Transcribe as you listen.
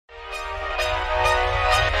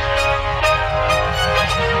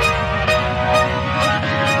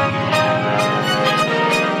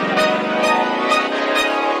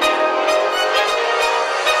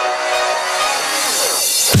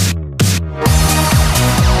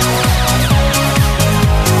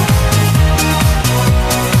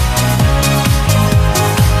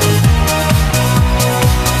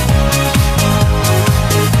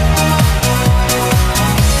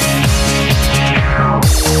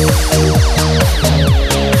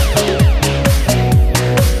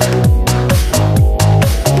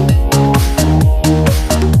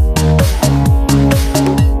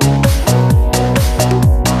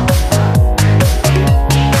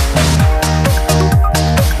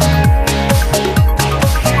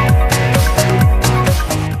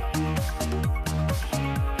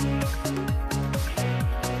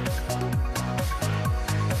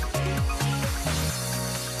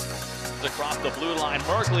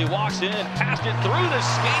Charlie walks in, passed it through the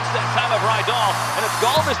skates that time of Rydal, and it's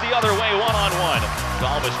Galvis the other way, one-on-one.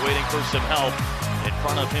 Galvis waiting for some help. In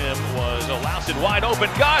front of him was Olausen, wide open.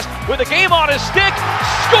 Gus with the game on his stick,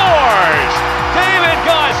 scores! David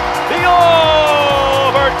Gus, the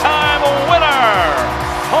overtime winner!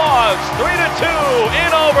 Hogs 3-2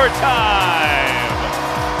 in overtime.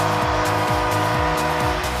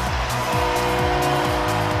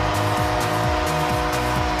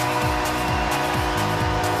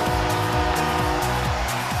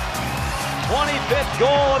 #25th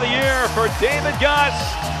goal of the year for David Gus.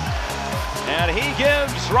 And he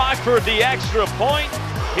gives Rockford the extra point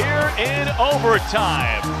here in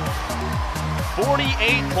overtime.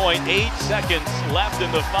 48.8 seconds left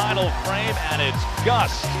in the final frame, and it's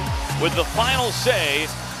Gus with the final say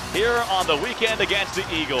here on the weekend against the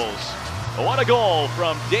Eagles. What a goal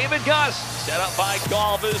from David Gus, set up by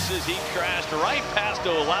Galvis as he crashed right past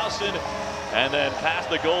Olausen and then past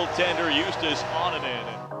the goaltender Eustace on and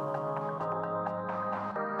in.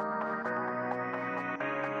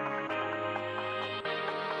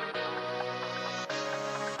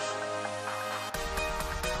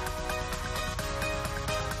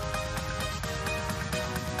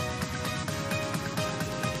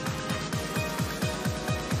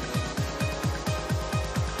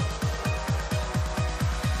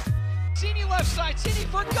 Left side, City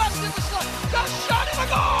for Gus in the slot. Gus shot in a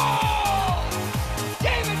goal!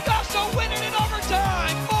 David Gus a winning in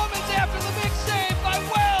overtime. Moments after the big save by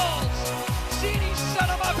Wells. City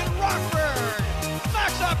set him up in Rockford.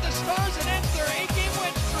 Knocks off the Stars and ends their 8-game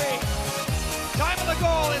win streak. Time of the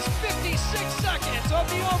goal is 56 seconds of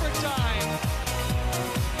the overtime.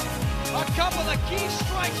 A couple of key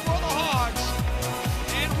strikes for the Hogs.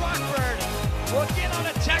 And Rockford will get on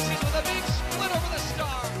to Texas with a big split over the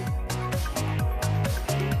Stars.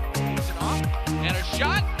 And a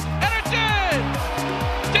shot, and it did!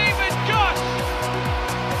 David Gus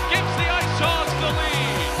gives the IceHogs the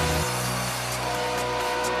lead.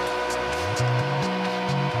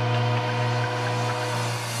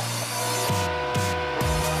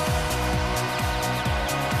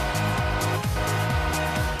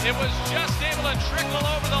 It was just able to trickle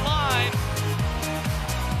over the line.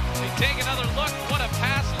 They take another look, what a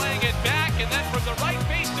pass, laying it back, and then from the right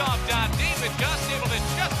faceoff dot, David Gus able to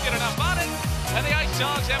just get enough on it. And the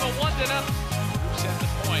IceHogs have a 1-0. Who set the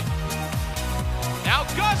point? Now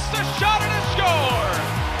Gus the shot and a score!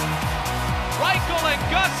 Reichel and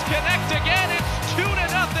Gus connect again. It's 2-0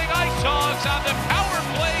 IceHogs on the power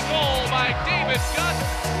play goal by David Gus,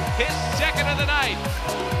 his second of the night.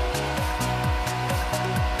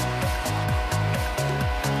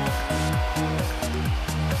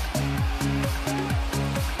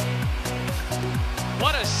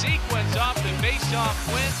 What a sequence off the face-off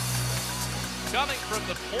win. Coming from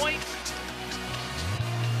the point,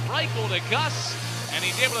 Reichel to Gus, and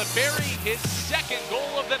he's able to bury his second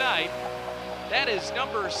goal of the night. That is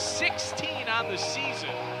number 16 on the season.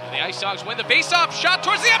 And the IceHogs win the faceoff, shot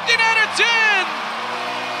towards the empty net, it's in!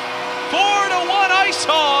 4-1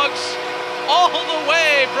 IceHogs, all the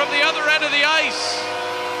way from the other end of the ice.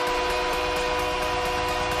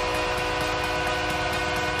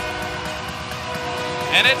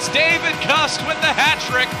 And it's David Gus with the hat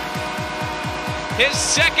trick. His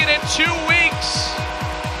second in 2 weeks.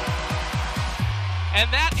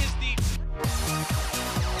 And that is the...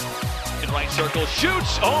 In right circle,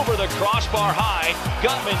 shoots over the crossbar high.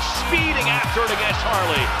 Gutman speeding after it against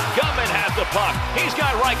Harley. Gutman has the puck. He's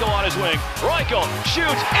got Reichel on his wing. Reichel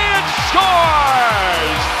shoots and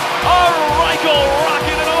scores! A Reichel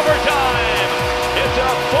rocket in overtime. It's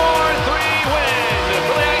a 4-3 win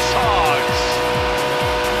for the IceHogs.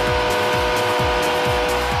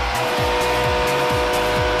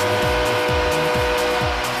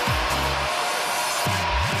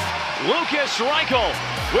 Lucas Reichel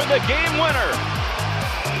with the game winner.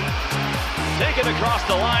 Taken across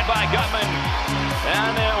the line by Gutman.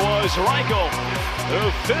 And it was Reichel who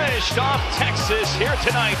finished off Texas here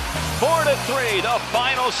tonight. 4-3, the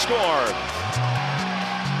final score.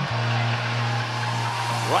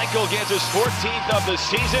 Reichel gets his 14th of the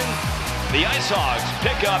season. The IceHogs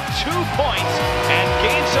pick up 2 points and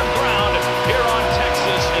gain some ground here on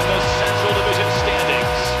Texas in the Central Division standings.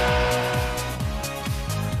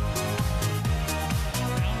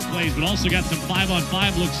 But also got some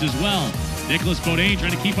 5-on-5 looks as well. Nicholas Beaudin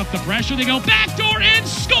trying to keep up the pressure. They go backdoor and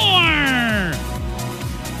score!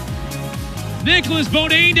 Nicholas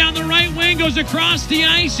Beaudin down the right wing, goes across the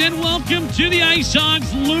ice, and welcome to the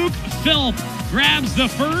IceHogs. Luke Philp grabs the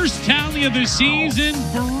first tally of the season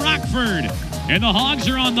for Rockford. And the Hogs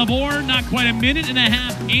are on the board, not quite a minute and a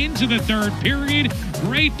half into the third period.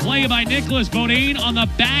 Great play by Nicholas Bodine on the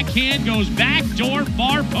backhand, goes backdoor,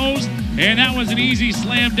 far post, and that was an easy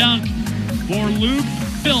slam dunk for Luke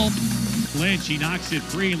Philp. Lynch, he knocks it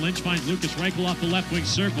free, and Lynch finds Lucas Reichel off the left wing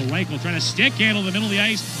circle. Reichel trying to stick handle in the middle of the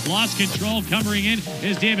ice, lost control, covering in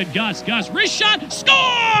is David Gus. Gus, wrist shot, scores!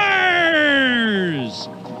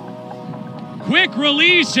 Quick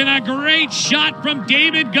release and a great shot from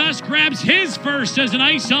David Gus, grabs his first as an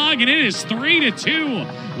IceHog, and it is 3-2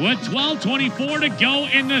 with 12:24 to go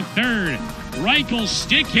in the third. Reichel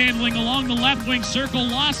stick handling along the left wing circle,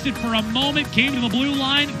 lost it for a moment, came to the blue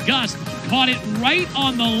line. Gus caught it right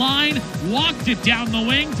on the line, walked it down the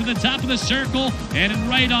wing to the top of the circle, and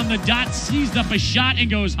right on the dot, seized up a shot and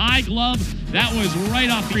goes high glove. That was right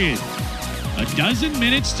off the grid. A dozen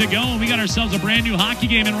minutes to go, and we got ourselves a brand new hockey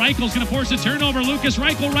game, and Reichel's going to force a turnover. Lucas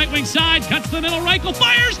Reichel, right wing side, cuts to the middle. Reichel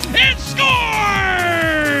fires and scores!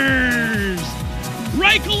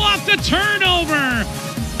 Reichel off the turnover.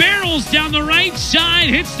 Barrels down the right side,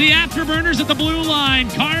 hits the afterburners at the blue line,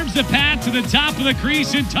 carves the path to the top of the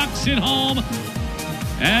crease and tucks it home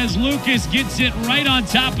as Lucas gets it right on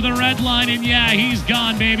top of the red line. And yeah, he's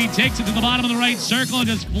gone, baby. Takes it to the bottom of the right circle and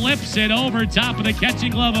just flips it over top of the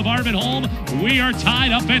catching glove of Arvid Holm. We are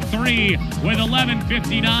tied up at 3 with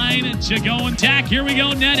 11:59 to go. Attack, here we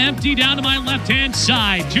go, net empty down to my left-hand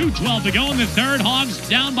side. 2:12 to go in the third. Hogs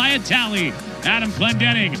down by a tally. Adam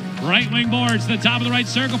Clendenning, right wing boards to the top of the right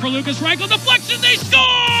circle for Lucas Reichel. Deflection, they score!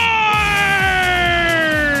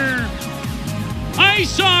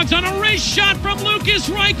 IceHogs on a wrist shot from Lucas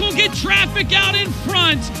Reichel get traffic out in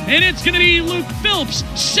front, and it's going to be Luke Philp's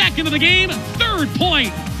second of the game, third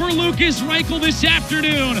point for Lucas Reichel this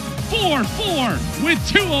afternoon. 4-4 with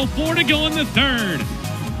 2:04 to go in the third.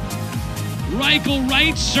 Reichel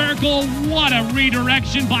right circle, what a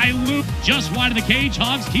redirection by Luke. Just wide of the cage,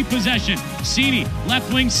 Hogs keep possession. Cini,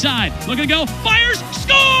 left wing side, looking to go, fires,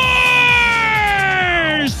 scores!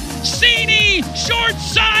 Cini, short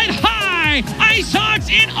side high, IceHogs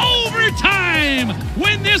in overtime.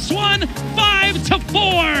 Win this one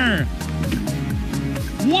 5-4.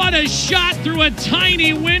 What a shot through a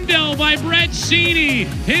tiny window by Brett Cini.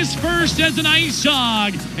 His first as an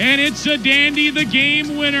IceHog. And it's a dandy, the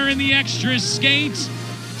game winner in the extra skates.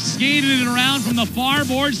 Skated it around from the far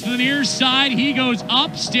boards to the near side. He goes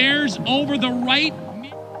upstairs over the right.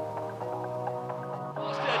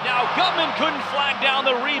 Now Gutman couldn't flag down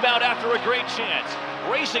the rebound after a great chance.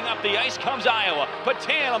 Racing up the ice comes Iowa.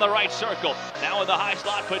 Patan on the right circle. Now in the high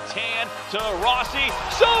slot, Patan to Rossi.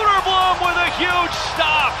 Soderblom with a huge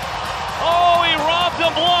stop. Oh, he robbed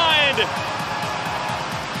him blind.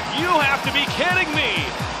 You have to be kidding me.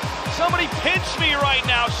 Somebody pinch me right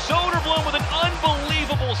now. Soderblom with an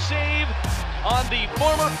unbelievable save on the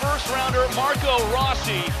former first-rounder Marco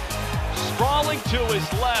Rossi. Sprawling to his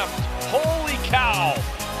left. Holy cow.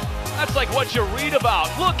 That's like what you read about.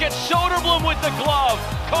 Look at Soderblom with the glove.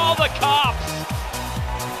 Call the cops.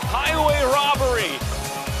 Highway robbery.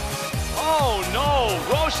 Oh no,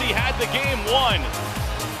 Rossi had the game won.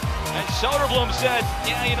 And Soderblom said,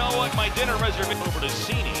 yeah, you know what, my dinner reservation over to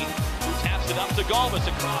Cini, who taps it up to Galvis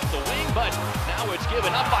across the wing, but now it's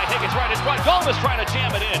given up by Higgins right in front. Galvis trying to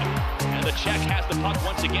jam it in. And the Czech has the puck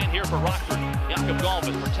once again here for Rockford. Jakob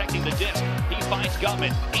Galvis protecting the disc. He finds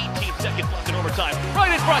Gutman. 18 seconds left in overtime.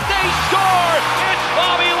 Right in front. They score! It's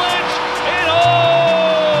Bobby Lynch in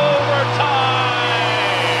overtime!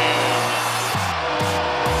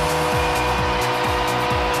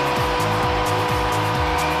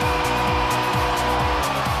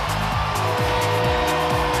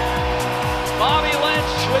 Bobby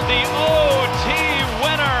Lynch with the OT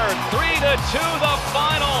winner. 3-2 the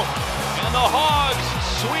final. And the Hogs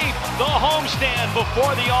sweep the homestand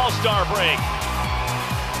before the All-Star break.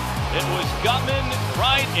 It was Gutman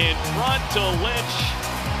right in front to Lynch.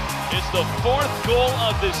 It's the fourth goal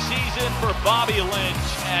of the season for Bobby Lynch,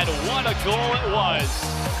 and what a goal it was.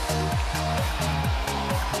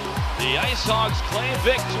 The IceHogs claim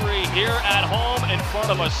victory here at home in front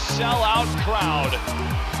of a sellout crowd.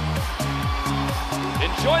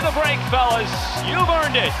 Enjoy the break, fellas. You've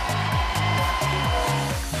earned it.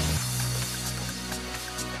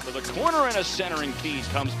 The corner and a centering feed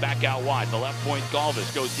comes back out wide. The left point,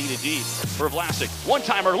 Galvis goes D to D for Vlasic.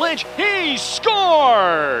 One-timer, Lynch, he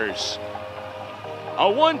scores! A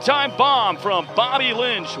one-time bomb from Bobby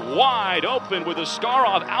Lynch, wide open with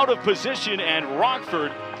Askarov out of position, and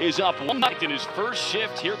Rockford is up 1-0 in his first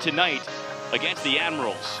shift here tonight against the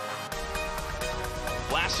Admirals.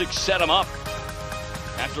 Vlasic set him up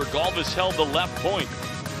after Galvis held the left point.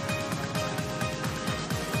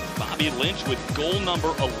 Bobby Bobby Lynch with goal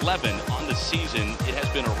number 11 on the season. It has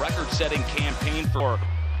been a record-setting campaign for,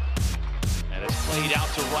 and it's played out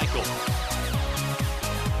to Reichel.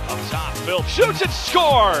 Up top, Philp shoots and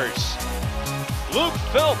scores! Luke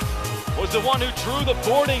Philp was the one who drew the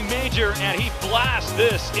boarding major, and he blasts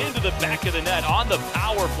this into the back of the net on the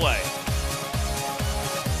power play.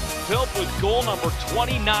 Philp with goal number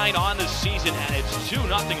 29 on the season, and it's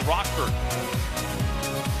 2-0 Rockford.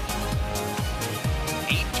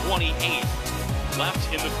 8:28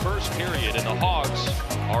 left in the first period, and the Hogs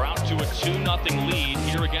are out to a 2-0 lead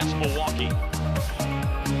here against Milwaukee.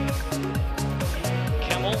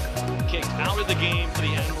 Kemmel kicked out of the game for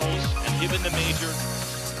the Admirals and given the major.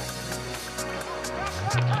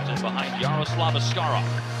 Comes in behind Yaroslav Askarov,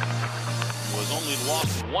 who has only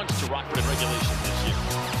lost once to Rockford in regulation this year.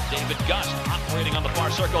 David Gust operating on the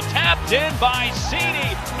far circle, tapped in by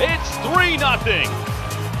Cini. It's 3-0.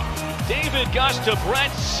 David Gust to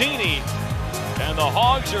Brett Cini, and the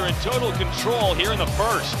Hogs are in total control here in the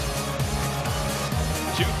first.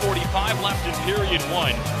 2:45 left in period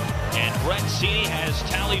one, and Brett Cini has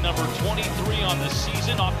tally number 23 on the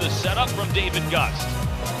season off the setup from David Gust.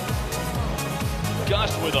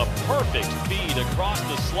 Gust with a perfect feed across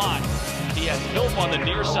the slot. He has Philp on the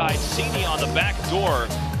near side, Cini on the back door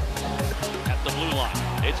at the blue line.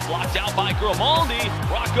 It's blocked out by Grimaldi.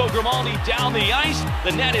 Rocco Grimaldi down the ice.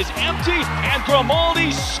 The net is empty, and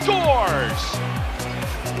Grimaldi scores!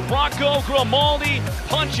 Rocco Grimaldi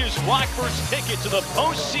punches Rockford's ticket to the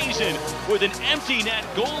postseason with an empty net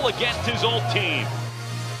goal against his old team.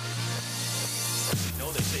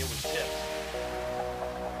 No, they say it was tipped.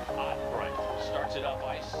 Hot and bright. Starts it up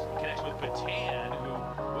ice. Connects with Patan, who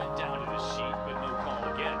went down to the sheet, but no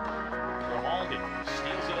call again. Grimaldi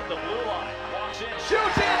steals it at the blue line. Walks in,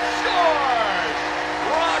 shoots and scores!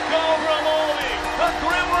 Rocco Grimaldi, the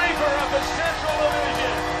Grim Reaper of the Central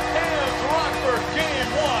Division, hands Rockford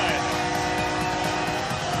game one.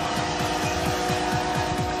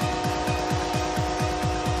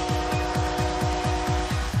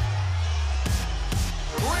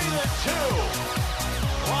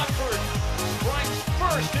 Rockford strikes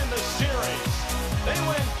first in the series. They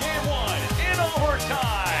win game one in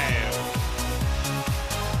overtime.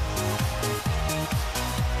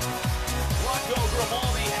 Rocco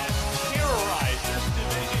Grimaldi has terrorized this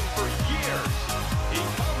division for years. He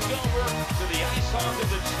comes over to the IceHogs at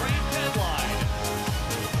the trade deadline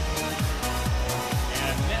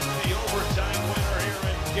and nets the overtime winner here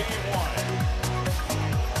in game one.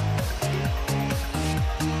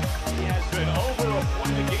 He has been over a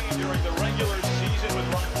point a game during the regular season with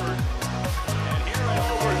Rockford, and here in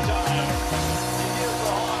overtime, he gives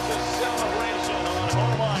the Hawks a celebration on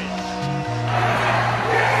home ice.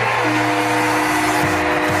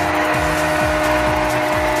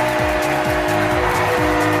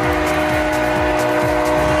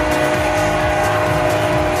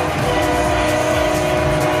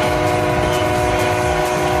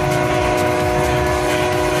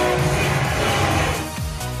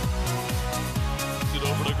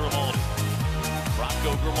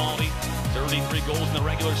 Grimaldi, 33 goals in the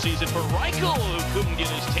regular season for Reichel, who couldn't get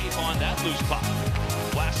his tape on that loose puck.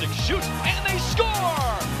 Classic shoots, and they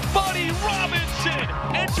score! Buddy Robinson